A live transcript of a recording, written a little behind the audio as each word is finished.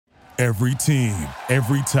Every team,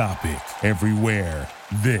 every topic, everywhere.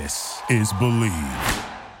 This is Believe.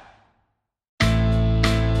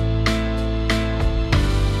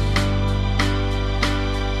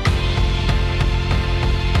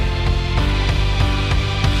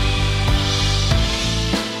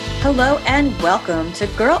 Hello and welcome to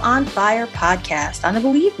Girl on Fire podcast on the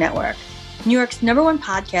Believe Network, New York's #1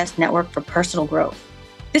 podcast network for personal growth.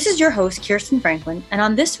 This is your host, Kirsten Franklin, and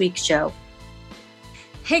on this week's show,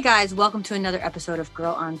 hey guys, welcome to another episode of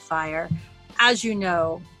Girl on Fire. As you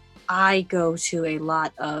know, I go to a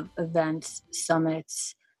lot of events,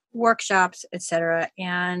 summits, workshops, etc.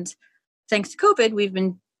 And thanks to COVID, we've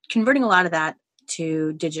been converting a lot of that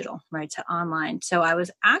to digital, right, to online. So I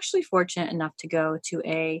was actually fortunate enough to go to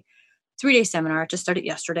a 3-day seminar, just started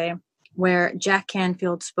yesterday, where Jack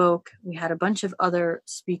Canfield spoke. We had a bunch of other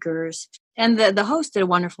speakers, and the host did a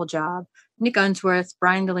wonderful job. Nick Unsworth,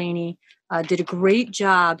 Brian Delaney did a great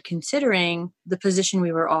job considering the position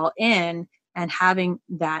we were all in and having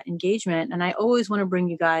that engagement. And I always want to bring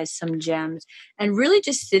you guys some gems, and really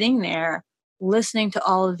just sitting there, listening to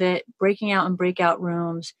all of it, breaking out in breakout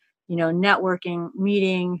rooms, networking,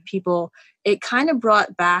 meeting people. It kind of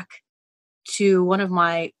brought back to one of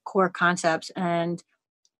my core concepts. And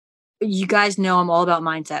you guys know I'm all about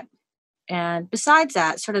mindset. And besides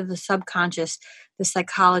that, sort of the subconscious, the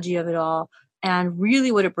psychology of it all, and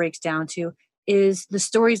really what it breaks down to is the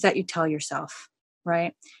stories that you tell yourself,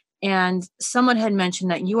 right? And someone had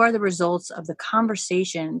mentioned that you are the results of the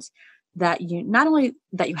conversations that you, not only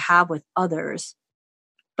that you have with others,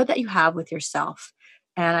 but that you have with yourself.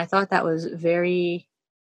 And I thought that was very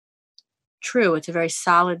true. It's a very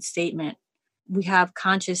solid statement. We have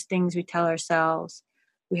conscious things we tell ourselves.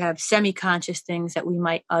 We have semi-conscious things that we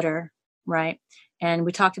might utter, right? And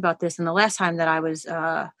we talked about this in the last time that I was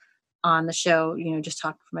on the show, just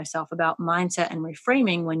talking for myself about mindset and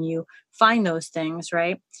reframing when you find those things,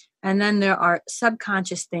 right? And then there are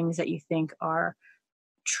subconscious things that you think are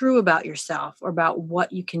true about yourself or about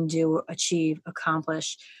what you can do, achieve,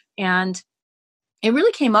 accomplish. And it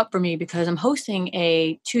really came up for me because I'm hosting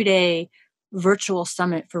a 2-day virtual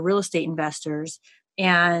summit for real estate investors.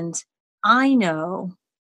 And I know,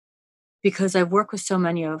 because I've worked with so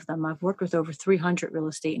many of them, I've worked with over 300 real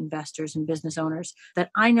estate investors and business owners,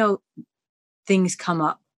 that I know things come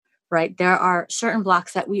up, right? There are certain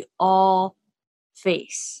blocks that we all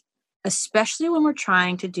face, especially when we're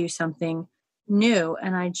trying to do something new.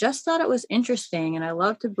 And I just thought it was interesting. And I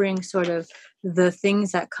love to bring sort of the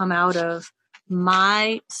things that come out of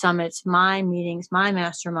my summits, my meetings, my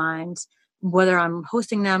masterminds, whether I'm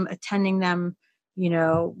hosting them, attending them,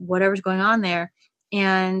 whatever's going on there.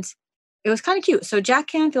 And it was kind of cute. So Jack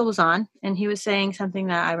Canfield was on, and he was saying something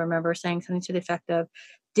that I remember saying something to the effect of,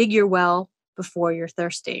 dig your well before you're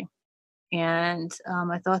thirsty. And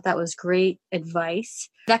I thought that was great advice.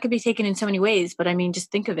 That could be taken in so many ways, but I mean,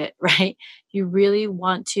 just think of it, right? You really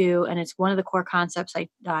want to, and it's one of the core concepts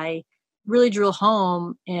I really drill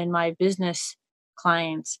home in my business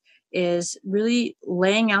clients, is really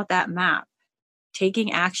laying out that map,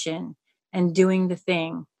 taking action and doing the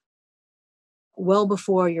thing well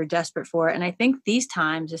before you're desperate for it. And I think these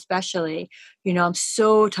times, especially, I'm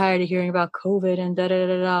so tired of hearing about COVID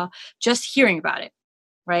and just hearing about it,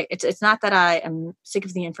 right? It's not that I am sick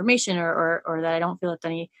of the information or that I don't feel it's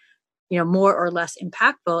any, more or less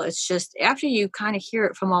impactful. It's just after you kind of hear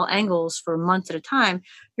it from all angles for months at a time,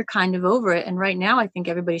 you're kind of over it. And right now, I think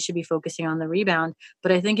everybody should be focusing on the rebound.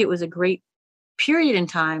 But I think it was a great period in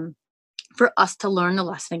time for us to learn the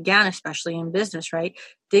lesson again, especially in business, right?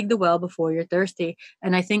 Dig the well before you're thirsty.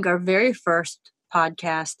 And I think our very first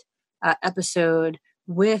podcast episode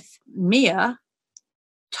with Mia,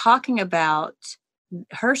 talking about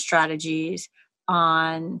her strategies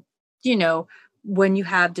on, when you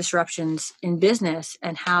have disruptions in business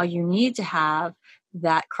and how you need to have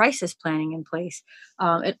that crisis planning in place.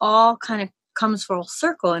 It all kind of comes full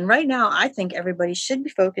circle. And right now, I think everybody should be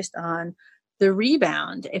focused on the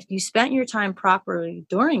rebound. If you spent your time properly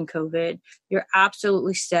during COVID, you're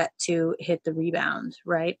absolutely set to hit the rebound,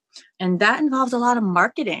 right? And that involves a lot of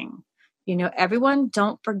marketing. Everyone,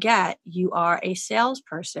 don't forget, you are a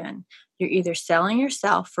salesperson. You're either selling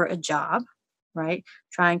yourself for a job, right?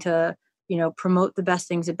 Trying to, promote the best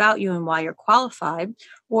things about you and why you're qualified,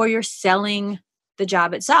 or you're selling the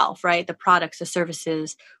job itself, right? The products, the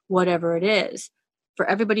services, whatever it is. For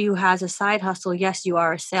everybody who has a side hustle, yes, you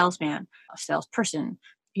are a salesman, a salesperson.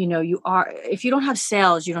 You are, if you don't have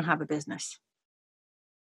sales, you don't have a business.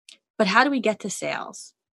 But how do we get to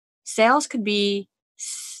sales? Sales could be,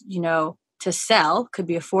 to sell could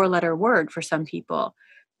be a 4-letter word for some people.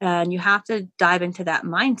 And you have to dive into that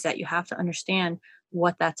mindset. You have to understand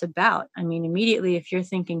what that's about. I mean, immediately, if you're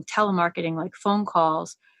thinking telemarketing, like phone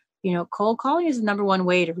calls, cold calling is the number one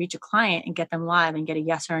way to reach a client and get them live and get a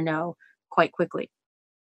yes or a no quite quickly.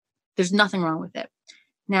 There's nothing wrong with it.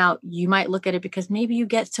 Now, you might look at it because maybe you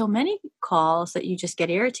get so many calls that you just get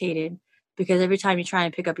irritated because every time you try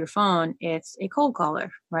and pick up your phone, it's a cold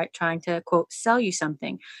caller, right? Trying to, quote, sell you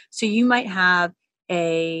something. So you might have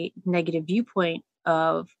a negative viewpoint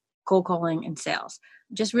of cold calling and sales.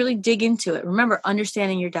 Just really dig into it. Remember,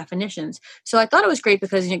 understanding your definitions. So I thought it was great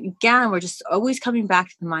because, again, we're just always coming back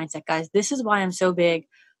to the mindset, guys. This is why I'm so big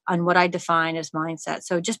on what I define as mindset.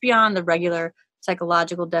 So just beyond the regular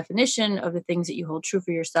psychological definition of the things that you hold true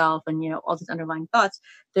for yourself and all these underlying thoughts,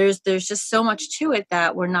 there's just so much to it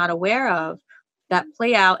that we're not aware of that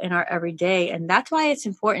play out in our everyday. And that's why it's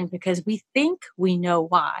important, because we think we know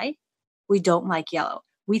why we don't like yellow.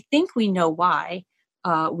 We think we know why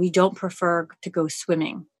we don't prefer to go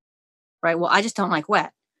swimming, right? Well, I just don't like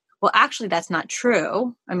wet. Well, actually, that's not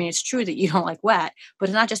true. I mean, it's true that you don't like wet, but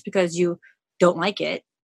it's not just because you don't like it,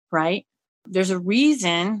 right? There's a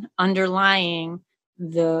reason underlying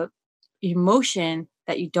the emotion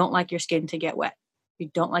that you don't like your skin to get wet. You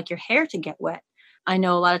don't like your hair to get wet. I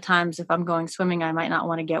know a lot of times if I'm going swimming, I might not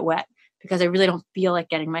want to get wet because I really don't feel like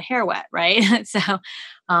getting my hair wet, right? So,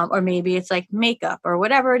 or maybe it's like makeup or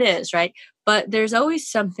whatever it is, right? But there's always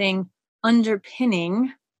something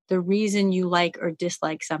underpinning the reason you like or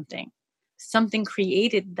dislike something. Something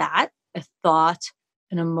created that, a thought,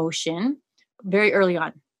 an emotion, very early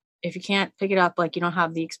on. If you can't pick it up, like you don't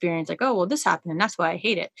have the experience, like, oh, well, this happened and that's why I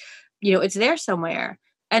hate it. It's there somewhere.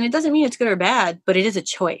 And it doesn't mean it's good or bad, but it is a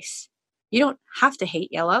choice. You don't have to hate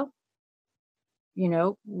yellow.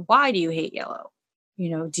 Why do you hate yellow?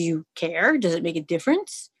 Do you care? Does it make a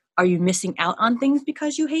difference? Are you missing out on things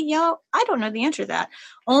because you hate yellow? I don't know the answer to that.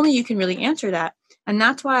 Only you can really answer that. And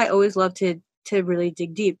that's why I always love to really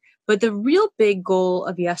dig deep. But the real big goal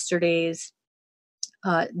of yesterday's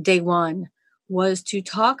day one was to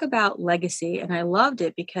talk about legacy. And I loved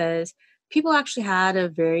it because people actually had a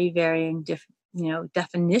very varying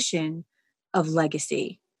definition of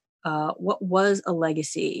legacy. What was a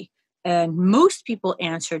legacy? And most people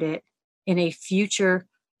answered it in a future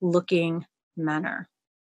looking manner,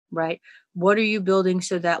 right? What are you building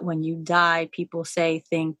so that when you die, people say,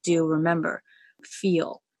 think, do, remember,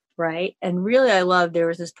 feel, right? And really, I love, there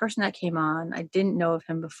was this person that came on. I didn't know of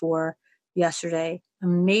him before yesterday.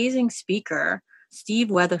 Amazing speaker, Steve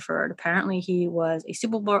Weatherford. Apparently he was a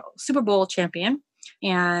Super Bowl champion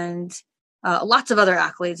and lots of other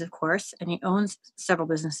accolades, of course. And he owns several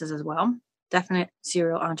businesses as well. Definite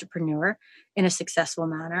serial entrepreneur in a successful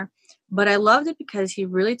manner. But I loved it because he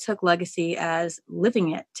really took legacy as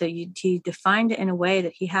living it. He defined it in a way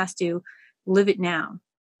that he has to live it now.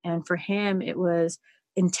 And for him, it was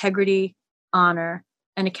integrity, honor,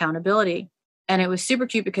 and accountability. And it was super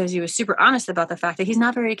cute because he was super honest about the fact that he's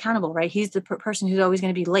not very accountable, right? He's the person who's always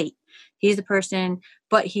going to be late. He's the person,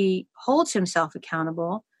 but he holds himself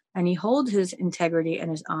accountable and he holds his integrity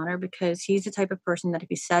and his honor because he's the type of person that if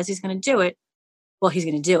he says he's going to do it, well, he's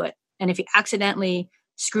going to do it. And if he accidentally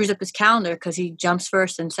screws up his calendar because he jumps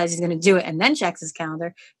first and says he's going to do it and then checks his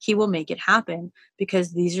calendar, he will make it happen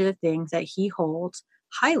because these are the things that he holds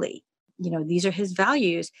highly. These are his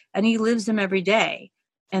values and he lives them every day.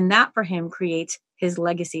 And that for him creates his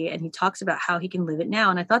legacy. And he talks about how he can live it now.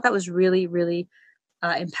 And I thought that was really, really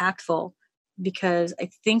impactful because I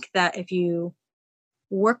think that if you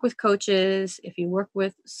work with coaches, if you work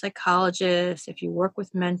with psychologists, if you work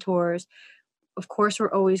with mentors, of course,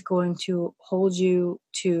 we're always going to hold you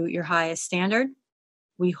to your highest standard.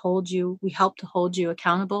 We help to hold you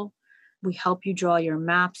accountable. We help you draw your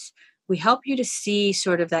maps. We help you to see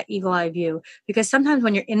sort of that eagle eye view because sometimes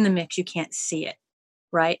when you're in the mix, you can't see it.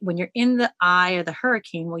 Right? When you're in the eye of the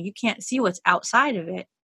hurricane, well, you can't see what's outside of it,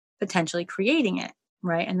 potentially creating it,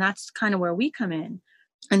 right? And that's kind of where we come in.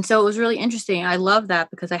 And so it was really interesting. I love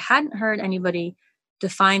that because I hadn't heard anybody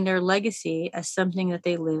define their legacy as something that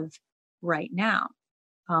they live right now.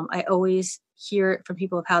 I always hear it from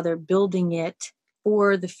people of how they're building it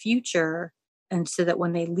for the future. And so that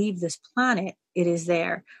when they leave this planet, it is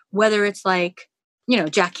there. Whether it's like,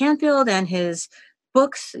 Jack Canfield and his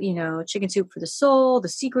books, Chicken Soup for the Soul, The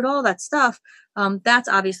Secret, all that stuff, that's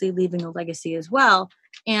obviously leaving a legacy as well.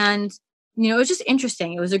 And, it was just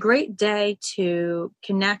interesting. It was a great day to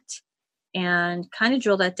connect and kind of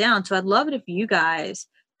drill that down. So I'd love it if you guys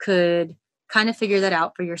could kind of figure that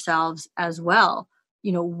out for yourselves as well.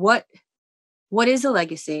 What is a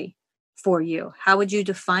legacy for you? How would you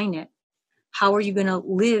define it? How are you going to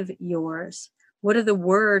live yours? What are the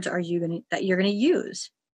words that you're going to use?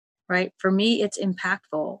 Right? For me, it's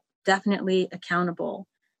impactful. definitely accountable.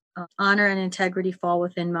 Honor and integrity fall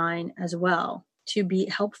within mine as well. To be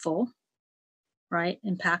helpful, right?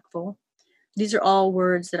 Impactful. These are all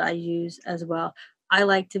words that I use as well. I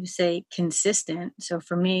like to say consistent. So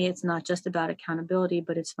for me, it's not just about accountability,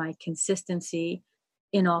 but it's my consistency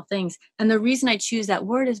in all things. And the reason I choose that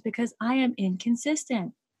word is because I am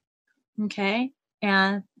inconsistent. Okay.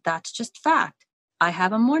 And that's just fact. I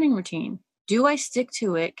have a morning routine. Do I stick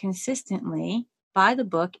to it consistently by the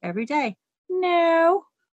book every day? No.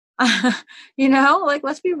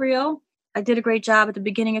 Let's be real. I did a great job at the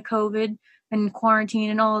beginning of COVID and quarantine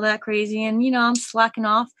and all of that crazy. And, I'm slacking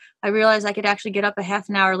off. I realized I could actually get up a half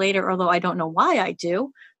an hour later, although I don't know why I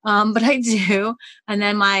do, but I do. And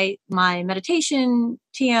then my meditation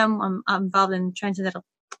TM, I'm involved in transcendental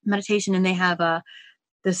meditation, and they have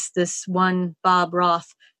this one Bob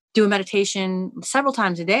Roth do a meditation several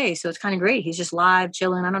times a day. So it's kind of great. He's just live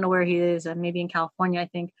chilling. I don't know where he is. Maybe in California, I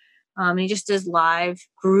think. And he just does live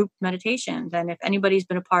group meditations. And if anybody's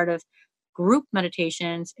been a part of group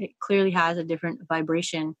meditations, it clearly has a different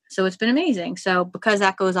vibration. So it's been amazing. So because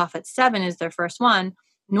that goes off at 7 is their first one,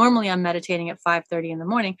 normally I'm meditating at 5:30 in the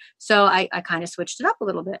morning. So I kind of switched it up a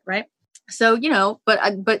little bit, right? So,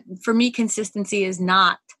 but for me, consistency is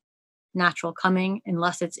not natural coming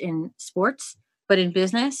unless it's in sports. But in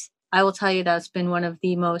business, I will tell you that's been one of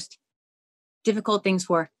the most difficult things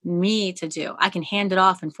for me to do. I can hand it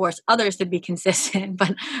off and force others to be consistent,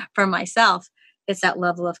 but for myself, it's that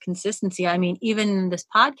level of consistency. I mean, even in this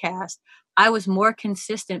podcast, I was more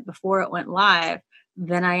consistent before it went live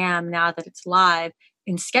than I am now that it's live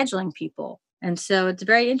in scheduling people. And so it's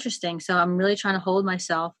very interesting. So I'm really trying to hold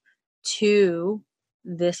myself to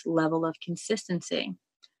this level of consistency,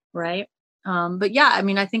 right? But yeah, I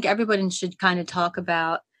mean, I think everybody should kind of talk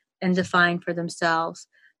about and define for themselves.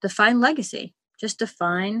 Define legacy. Just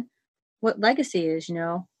define what legacy is,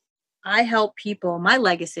 I help people. My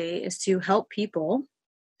legacy is to help people,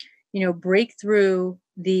 break through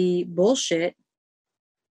the bullshit,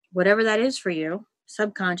 whatever that is for you,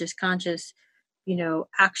 subconscious, conscious,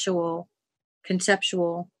 actual,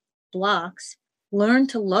 conceptual blocks. Learn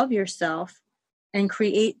to love yourself and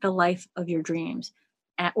create the life of your dreams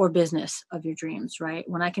or business of your dreams, right?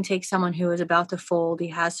 When I can take someone who is about to fold, he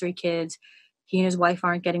has 3 kids, he and his wife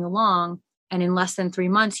aren't getting along, and in less than 3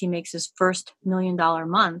 months, he makes his first $1 million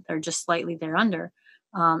month or just slightly thereunder,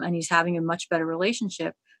 and he's having a much better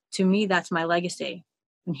relationship. To me, that's my legacy.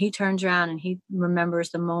 When he turns around and he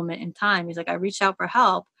remembers the moment in time, he's like, I reached out for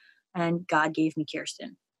help and God gave me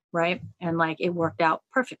Kirsten, right? And it worked out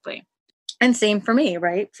perfectly. And same for me,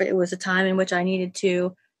 right? It was a time in which I needed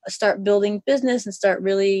to start building business and start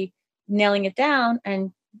really nailing it down.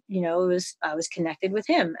 And, I was connected with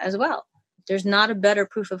him as well. There's not a better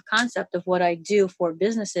proof of concept of what I do for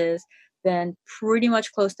businesses than pretty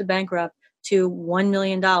much close to bankrupt to $1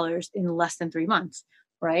 million in less than 3 months,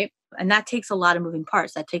 right? And that takes a lot of moving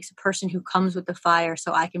parts. That takes a person who comes with the fire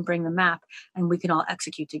so I can bring the map and we can all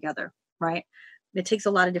execute together, right? It takes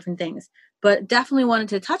a lot of different things. But definitely wanted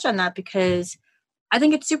to touch on that because I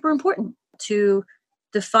think it's super important to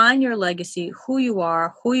define your legacy, who you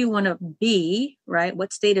are, who you want to be, right?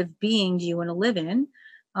 What state of being do you want to live in?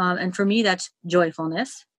 And for me, that's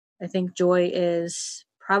joyfulness. I think joy is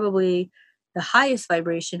probably the highest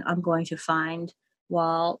vibration I'm going to find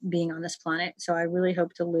while being on this planet. So I really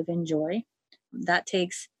hope to live in joy. That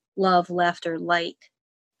takes love, laughter, light,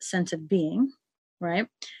 sense of being, right?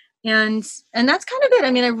 And that's kind of it.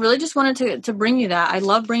 I mean, I really just wanted to bring you that. I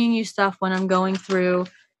love bringing you stuff when I'm going through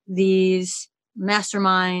these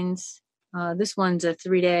masterminds. This one's a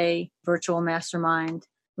 3-day virtual mastermind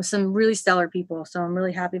with some really stellar people. So I'm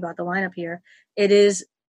really happy about the lineup here. It is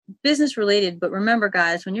business related, but remember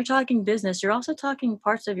guys, when you're talking business, you're also talking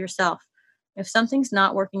parts of yourself. If something's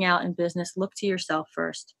not working out in business, look to yourself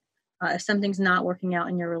first. If something's not working out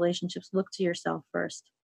in your relationships, look to yourself first.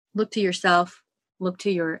 Look to yourself, look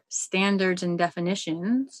to your standards and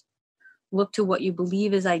definitions, look to what you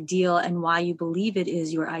believe is ideal and why you believe it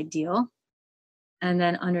is your ideal, and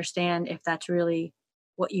then understand if that's really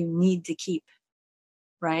what you need to keep.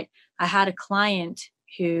 Right? I had a client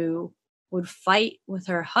who would fight with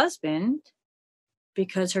her husband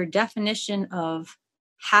because her definition of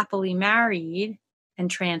happily married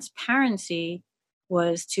and transparency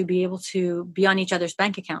was to be able to be on each other's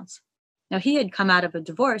bank accounts. Now, he had come out of a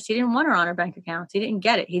divorce. He didn't want her on her bank accounts. He didn't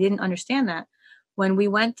get it. He didn't understand that. When we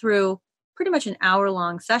went through pretty much an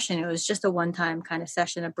hour-long session, it was just a one-time kind of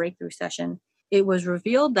session, a breakthrough session. It was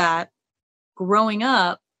revealed that growing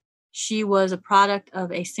up, she was a product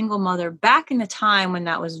of a single mother back in the time when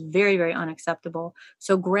that was very, very unacceptable.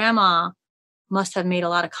 So grandma must have made a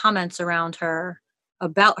lot of comments around her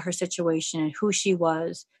about her situation and who she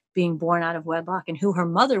was being born out of wedlock and who her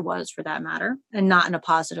mother was for that matter, and not in a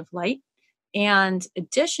positive light. And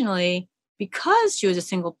additionally, because she was a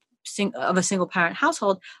single parent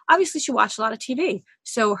household, obviously she watched a lot of TV.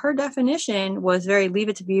 So her definition was very Leave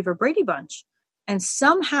It to Beaver, Brady Bunch. And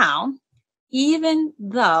somehow, even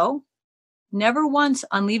though never once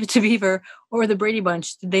on Leave It to Beaver or the Brady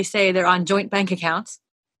Bunch did they say they're on joint bank accounts,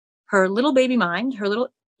 her little baby mind, her little,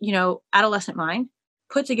 adolescent mind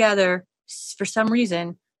put together for some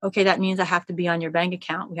reason, okay, that means I have to be on your bank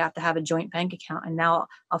account. We have to have a joint bank account. And now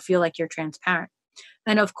I'll feel like you're transparent.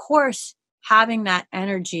 And of course, having that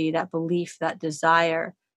energy, that belief, that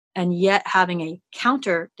desire, and yet having a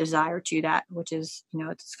counter desire to that, which is,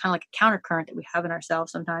 it's kind of like a counter current that we have in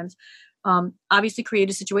ourselves sometimes, obviously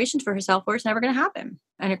created situations for herself where it's never going to happen.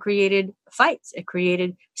 And it created fights. It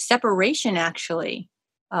created separation, actually.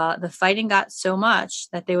 The fighting got so much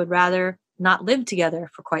that they would rather not live together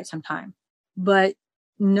for quite some time. But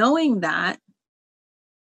knowing that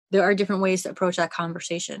there are different ways to approach that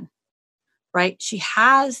conversation, right? She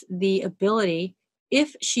has the ability,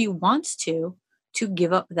 if she wants to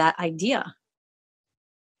give up that idea.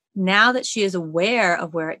 Now that she is aware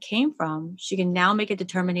of where it came from, she can now make a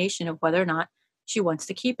determination of whether or not she wants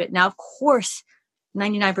to keep it. Now, of course,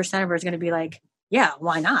 99% of her is going to be like, yeah,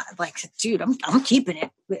 why not? Like, dude, I'm keeping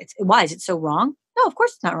it. Why is it so wrong? No, of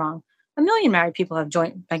course it's not wrong. 1 million married people have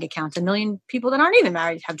joint bank accounts. 1 million people that aren't even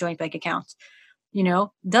married have joint bank accounts.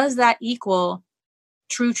 Does that equal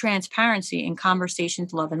true transparency in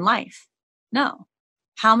conversations, love, and life? No.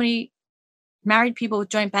 How many married people with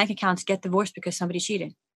joint bank accounts get divorced because somebody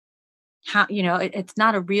cheated? It's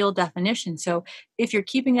not a real definition. So if you're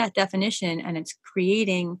keeping that definition and it's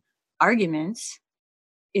creating arguments,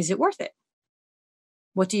 is it worth it?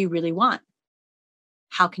 What do you really want?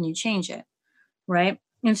 How can you change it? Right?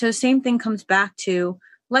 And so same thing comes back to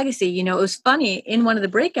legacy. It was funny, in one of the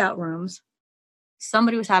breakout rooms,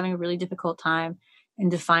 somebody was having a really difficult time in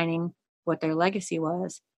defining what their legacy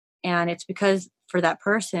was. And it's because for that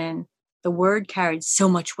person, the word carried so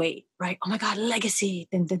much weight, right? Oh my God, legacy,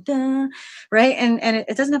 dun, dun, dun, right? And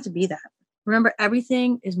it doesn't have to be that. Remember,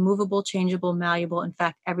 everything is movable, changeable, malleable. In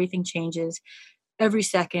fact, everything changes every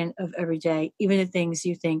second of every day, even the things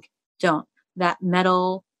you think don't. That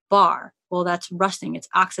metal bar, well, that's rusting, it's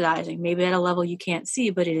oxidizing, maybe at a level you can't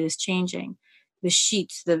see, but it is changing. The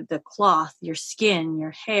sheets, the cloth, your skin,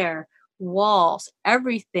 your hair, walls,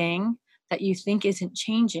 everything that you think isn't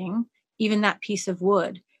changing, even that piece of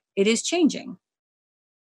wood, it is changing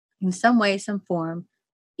in some way, some form.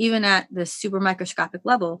 Even at the super microscopic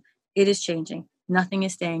level, it is changing. Nothing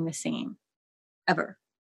is staying the same ever.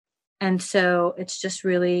 And so it's just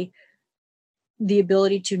really the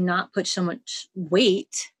ability to not put so much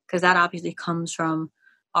weight, because that obviously comes from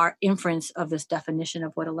our inference of this definition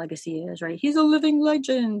of what a legacy is, right? He's a living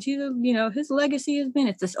legend. His legacy has been,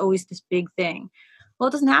 it's always this big thing. Well,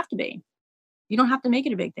 it doesn't have to be. You don't have to make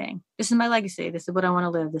it a big thing. This is my legacy. This is what I want to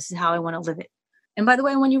live. This is how I want to live it. And by the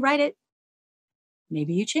way, when you write it,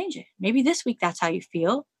 maybe you change it. Maybe this week that's how you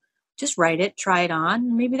feel. Just write it, try it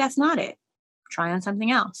on. Maybe that's not it. Try on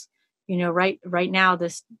something else. Right now,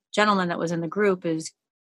 this gentleman that was in the group is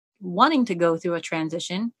wanting to go through a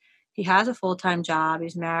transition. He has a full-time job.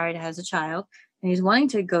 He's married, has a child, and he's wanting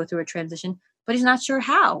to go through a transition, but he's not sure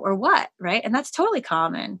how or what, right? And that's totally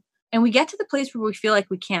common. And we get to the place where we feel like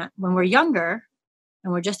we can't. When we're younger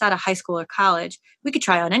and we're just out of high school or college, we could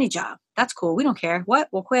try on any job. That's cool. We don't care. What?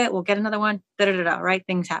 We'll quit. We'll get another one. Right?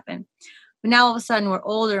 Things happen. But now all of a sudden we're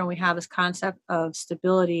older and we have this concept of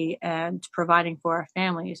stability and providing for our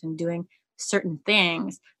families and doing certain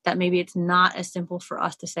things that maybe it's not as simple for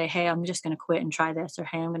us to say, hey, I'm just going to quit and try this, or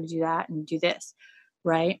hey, I'm going to do that and do this,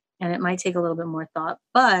 right? And it might take a little bit more thought.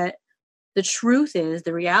 But the truth is,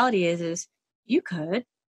 the reality is you could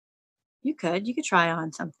try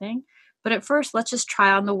on something. But at first, let's just try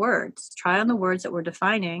on the words that we're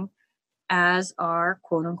defining as our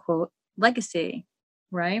quote unquote legacy,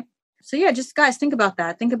 right? So yeah, just guys, think about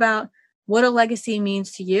that. Think about what a legacy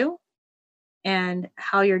means to you and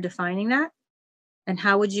how you're defining that, and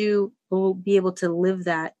how would you be able to live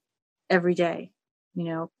that every day.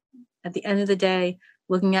 At the end of the day,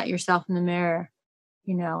 looking at yourself in the mirror,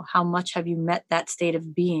 how much have you met that state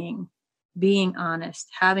of being honest,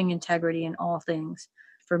 having integrity in all things.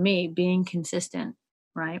 For me, being consistent,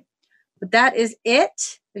 right? But that is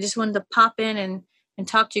it. I just wanted to pop in and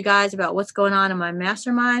talk to you guys about what's going on in my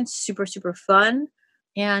mastermind. Super, super fun.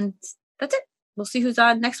 And that's it. We'll see who's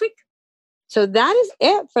on next week. So that is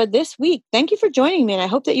it for this week. Thank you for joining me. And I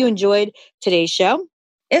hope that you enjoyed today's show.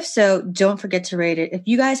 If so, don't forget to rate it. If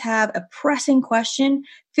you guys have a pressing question,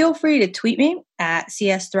 feel free to tweet me at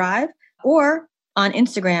CSThrive or on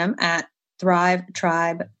Instagram at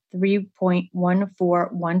ThriveTribe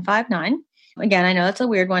 3.14159. Again, I know that's a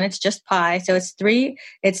weird one. It's just pi. So it's Thrive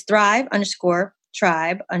 _ tribe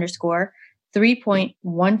 _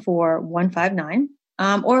 3.14159.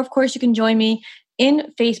 Or of course, you can join me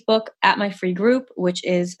in Facebook at my free group, which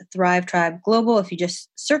is Thrive Tribe Global. If you just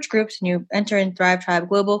search groups and you enter in Thrive Tribe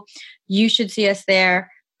Global, you should see us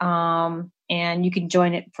there. And you can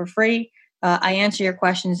join it for free. I answer your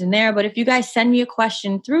questions in there. But if you guys send me a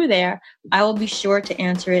question through there, I will be sure to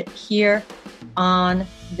answer it here on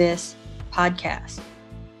this podcast.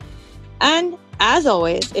 And as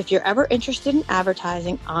always, if you're ever interested in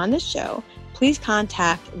advertising on this show, please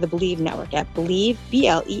contact the Believe Network at Believe,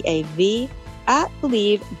 BLEAV, at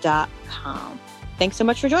Believe.com. Thanks so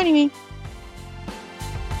much for joining me.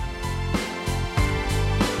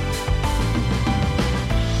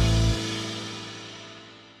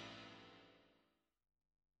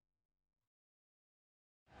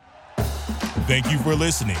 Thank you for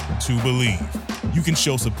listening to Believe. You can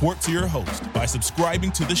show support to your host by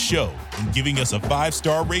subscribing to the show and giving us a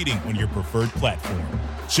 5-star rating on your preferred platform.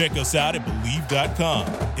 Check us out at Believe.com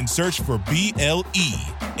and search for BLEAV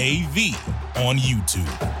on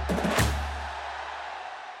YouTube.